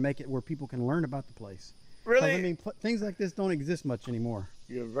safe and make it where people can learn about the place. Really? I mean, things like this don't exist much anymore.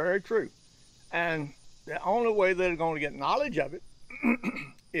 You're very true. And the only way they're going to get knowledge of it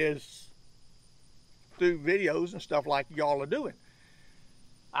is through videos and stuff like y'all are doing.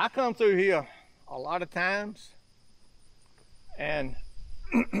 I come through here a lot of times, and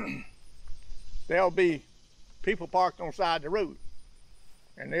there'll be people parked on the side of the road,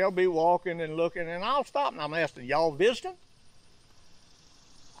 and they'll be walking and looking, and I'll stop and I'm asking, y'all visiting?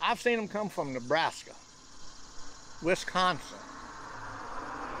 I've seen them come from Nebraska, Wisconsin.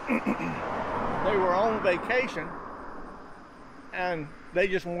 They were on vacation and they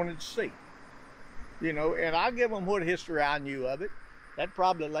just wanted to see, you know, and I give them what history I knew of it. That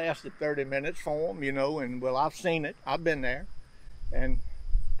probably lasted 30 minutes for them, you know, and well, I've seen it, I've been there. And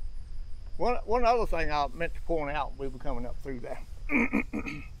one other thing I meant to point out, we were coming up through there.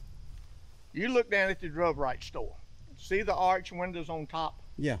 You look down at the Drug Right store, see the arch windows on top?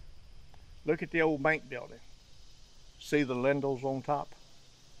 Yeah. Look at the old bank building. See the lintels on top?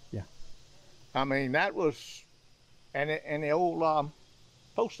 Yeah. I mean, that was, and the old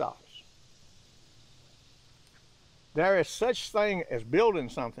post office. There is such thing as building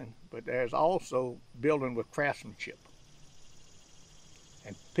something, but there's also building with craftsmanship.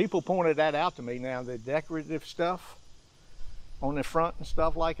 And people pointed that out to me now, the decorative stuff on the front and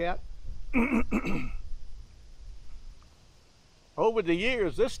stuff like that. Over the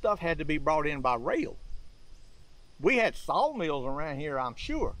years, this stuff had to be brought in by rail. We had sawmills around here, I'm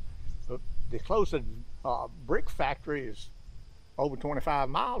sure, but the closest brick factory is over 25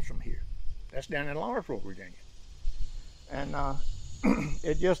 miles from here. That's down in Lawrenceville, Virginia. And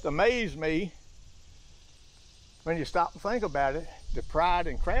it just amazed me when you stop and think about it, the pride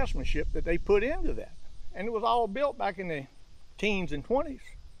and craftsmanship that they put into that. And it was all built back in the teens and 20s.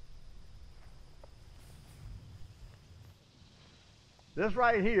 This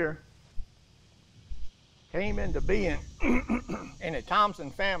right here came into being in the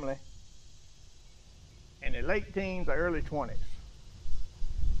Thompson family in the late teens or early 20s.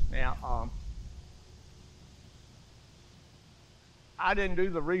 Now, I didn't do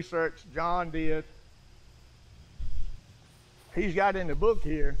the research, John did. He's got in the book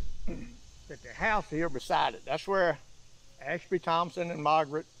here that the house here beside it, that's where Ashby Thompson and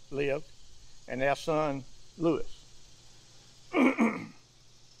Margaret lived, and their son, Lewis.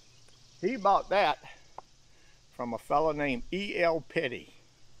 He bought that from a fellow named E.L. Petty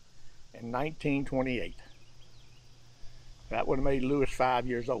in 1928. That would have made Lewis 5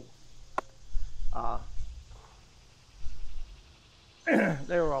 years old.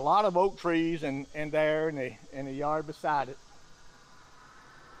 There were a lot of oak trees in there in the yard beside it.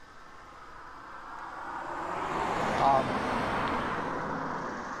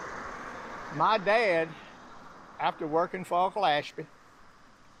 My dad, after working for Uncle Ashby,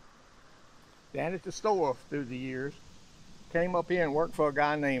 down at the store through the years, came up here and worked for a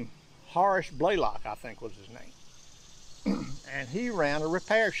guy named Horace Blaylock, I think was his name. And he ran a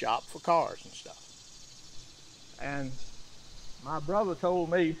repair shop for cars and stuff. And my brother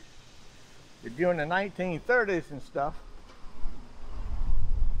told me that during the 1930s and stuff,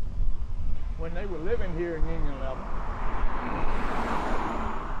 when they were living here in Union Level,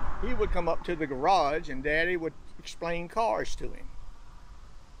 he would come up to the garage and Daddy would explain cars to him.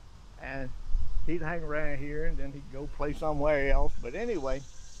 And he'd hang around here and then he'd go play somewhere else. But anyway,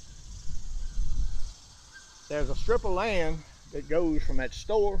 there's a strip of land that goes from that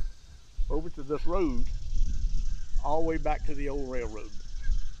store over to this road all the way back to the old railroad.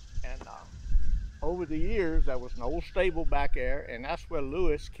 And over the years, there was an old stable back there, and that's where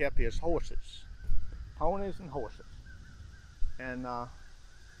Lewis kept his horses, ponies and horses. And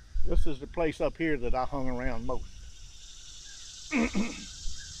this is the place up here that I hung around most.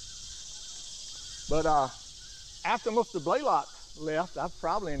 But after Mr. Blaylock left,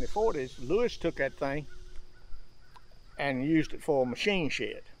 probably in the 40s, Lewis took that thing and used it for a machine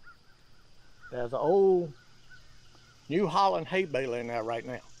shed. There's an old New Holland hay baler in there right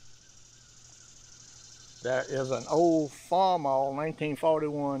now. There is an old Farmall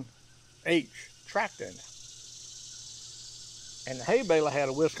 1941H tractor in there. And the hay baler had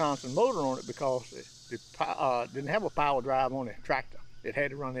a Wisconsin motor on it because it didn't have a power drive on the tractor. It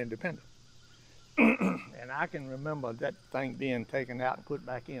had to run independent. And I can remember that thing being taken out and put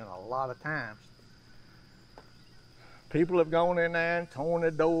back in a lot of times. People have gone in there and torn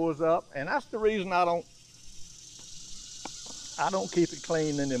the doors up, and that's the reason I don't keep it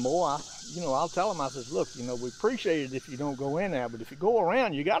clean anymore. I'll tell them, I says, look, we appreciate it if you don't go in there, but if you go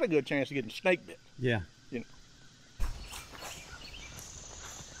around, you got a good chance of getting snake bit. Yeah.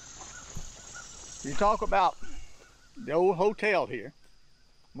 You talk about the old hotel here,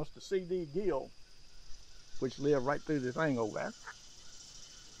 Mr. C.D. Gill, which lived right through the thing over there.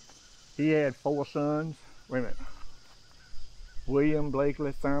 He had 4 sons. Wait a minute. William,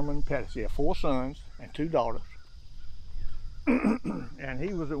 Blakely, Thurman, Pettis. He had 4 sons and 2 daughters. And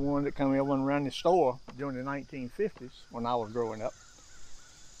he was the one that come over and ran the store during the 1950s when I was growing up.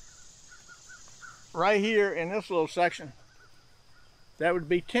 Right here in this little section, that would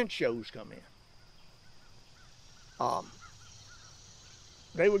be tent shows come in.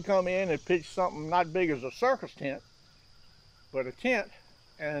 They would come in and pitch something not big as a circus tent, but a tent.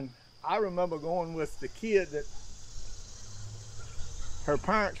 And I remember going with the kid that her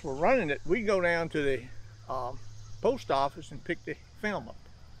parents were running it. We'd go down to the post office and pick the film up.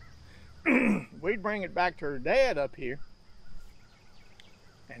 We'd bring it back to her dad up here,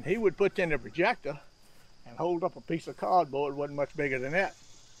 and he would put in the projector and hold up a piece of cardboard, wasn't much bigger than that,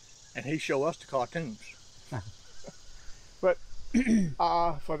 and he'd show us the cartoons. But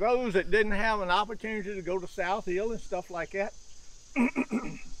for those that didn't have an opportunity to go to South Hill and stuff like that,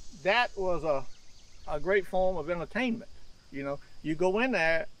 that was a great form of entertainment. You know, you go in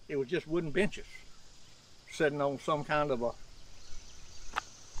there, it was just wooden benches sitting on some kind of a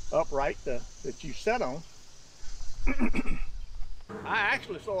upright that you sat on. I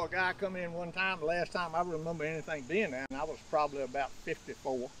actually saw a guy come in one time, the last time I remember anything being there, and I was probably about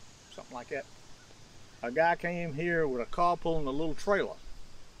 54, something like that. A guy came here with a car pulling a little trailer,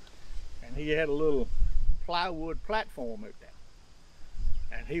 and he had a little plywood platform out there.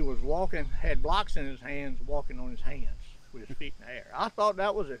 And he was walking, had blocks in his hands, walking on his hands with his feet in the air. I thought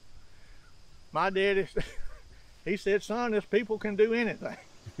that was it. My daddy, he said, son, this people can do anything.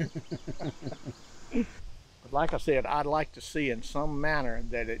 But like I said, I'd like to see in some manner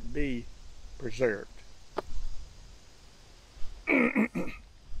that it be preserved.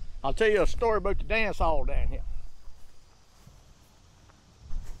 I'll tell you a story about the dance hall down here.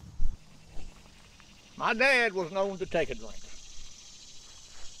 My dad was known to take a drink,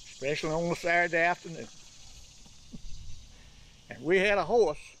 especially on a Saturday afternoon. And we had a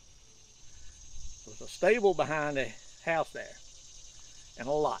horse. There was a stable behind the house there and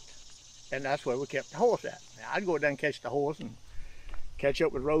a lot. And that's where we kept the horse at. Now, I'd go down and catch the horse and catch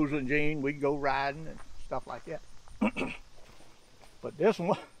up with Rosa and Jean. We'd go riding and stuff like that. But this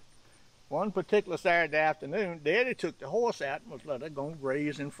one particular Saturday afternoon, Daddy took the horse out and was let her go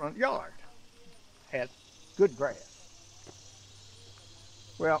graze in front yard. Had good grass.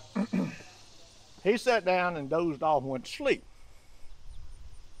 Well, he sat down and dozed off and went to sleep.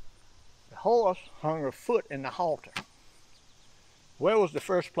 The horse hung her foot in the halter. Where was the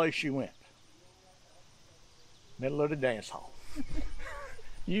first place she went? Middle of the dance hall.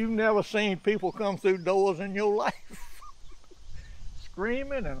 You've never seen people come through doors in your life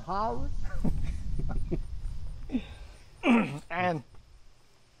screaming and hollering. And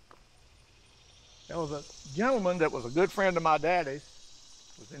there was a gentleman that was a good friend of my daddy's,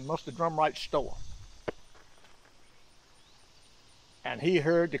 was in Mr. Drumright's store. And he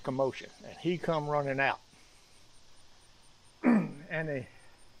heard the commotion, and he come running out. And the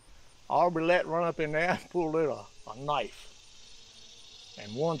arbalete run up in there and pulled out a knife.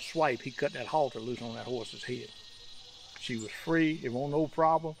 And one swipe, he cut that halter loose on that horse's head. She was free, it wasn't no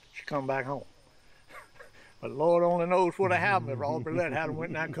problem, she come back home. But Lord only knows what happened if arbalete hadn't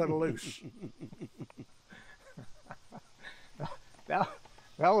went and cut her loose. that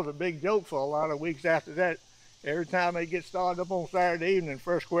was a big joke for a lot of weeks after that. Every time they get started up on Saturday evening,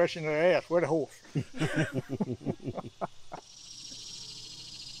 first question they ask, where the horse?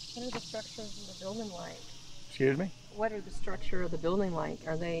 What are the structures of the building like? Excuse me? What are the structure of the building like?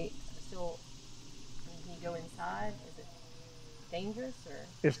 Are they still, can you go inside? Is it dangerous or?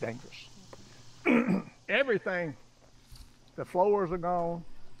 It's dangerous. Everything, the floors are gone.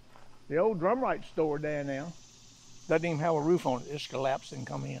 The old Drumright store down now doesn't even have a roof on it. It's collapsed and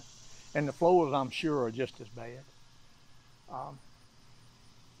come in. And the floors, I'm sure, are just as bad.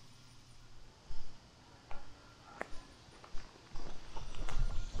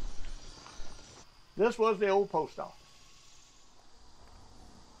 This was the old post office.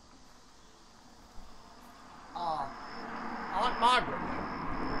 Aunt Margaret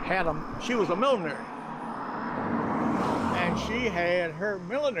she was a milliner, and she had her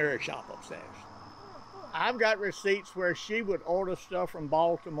millinery shop upstairs. I've got receipts where she would order stuff from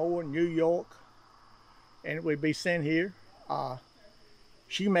Baltimore and New York, and it would be sent here.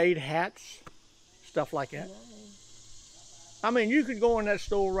 She made hats, stuff like that. I mean, you could go in that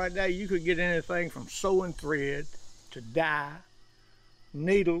store right now, you could get anything from sewing thread to dye,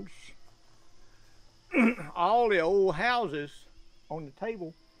 needles. All the old houses on the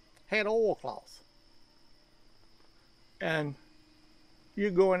table had oilcloth. And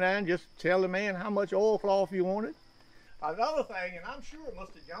you go in there and just tell the man how much oilcloth you wanted. Another thing, and I'm sure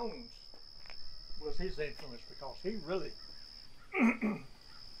Mr. Jones was his influence, because he really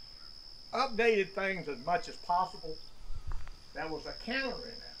updated things as much as possible. There was a counter in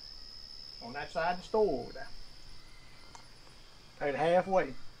there on that side of the store over there, at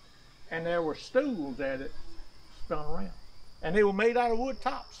halfway, and there were stools there that spun around, and they were made out of wood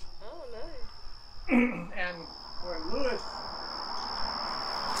tops. Oh no. And when Lewis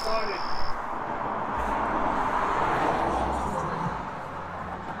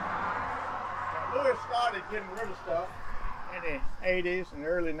started getting rid of stuff in the 80s and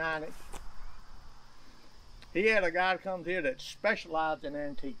early 90s, he had a guy that comes here that specialized in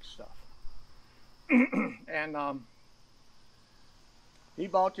antique stuff. And he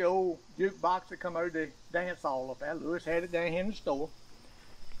bought the old jukebox that come out of the dance hall up there. Lewis had it down here in the store.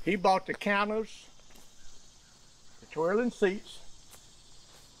 He bought the counters, the twirling seats,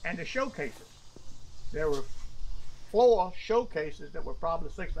 and the showcases. There were 4 showcases that were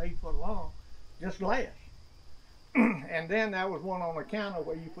probably 6 to 8 foot long, just glass. And then there was one on the counter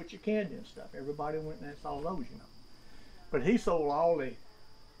where you put your candy and stuff. Everybody went and saw those, you know. But he sold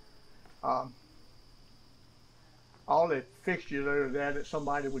all the fixtures over there that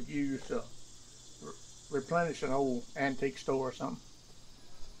somebody would use to replenish an old antique store or something.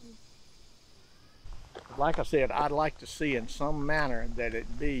 Like I said, I'd like to see in some manner that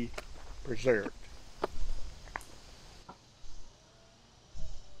it be preserved.